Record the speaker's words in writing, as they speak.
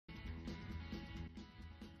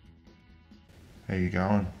How you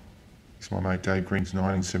going? It's my mate Dave Green's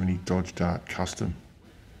 1970 Dodge Dart Custom.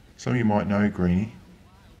 Some of you might know Greenie.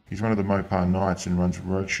 He's one of the Mopar Knights and runs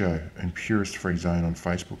Roadshow and Purist Free Zone on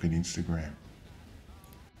Facebook and Instagram.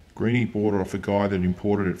 Greenie bought it off a guy that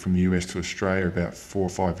imported it from the US to Australia about 4 or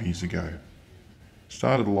 5 years ago.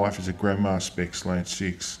 Started life as a Grandma spec Slant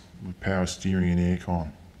 6 with power steering and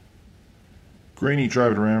aircon. Greenie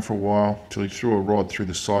drove it around for a while till he threw a rod through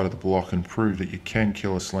the side of the block and proved that you can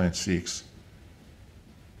kill a Slant 6.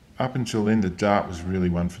 Up until then, the Dart was really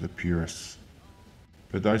one for the purists.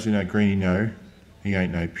 But those who know Greenie know, he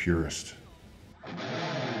ain't no purist.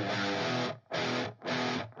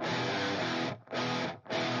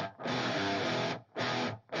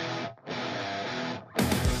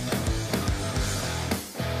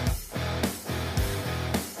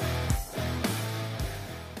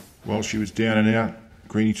 While she was down and out,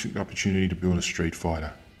 Greenie took the opportunity to build a street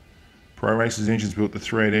fighter. Pro Racers Engines built the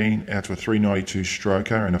 318 out to a 392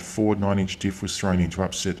 stroker, and a Ford 9-inch diff was thrown in to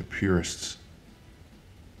upset the purists.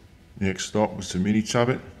 The next stop was to mini tub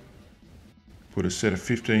it, put a set of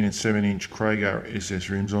 15 and 7-inch Krager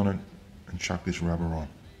SS rims on it, and chuck this rubber on.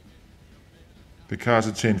 The car's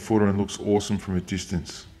a 10-footer and looks awesome from a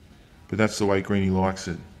distance, but that's the way Greenie likes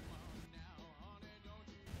it.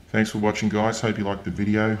 Thanks for watching, guys. Hope you liked the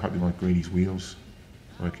video. Hope you like Greenie's wheels.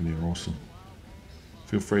 I reckon they're awesome.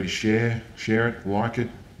 Feel free to share it, like it,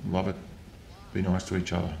 love it. Be nice to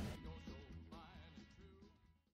each other.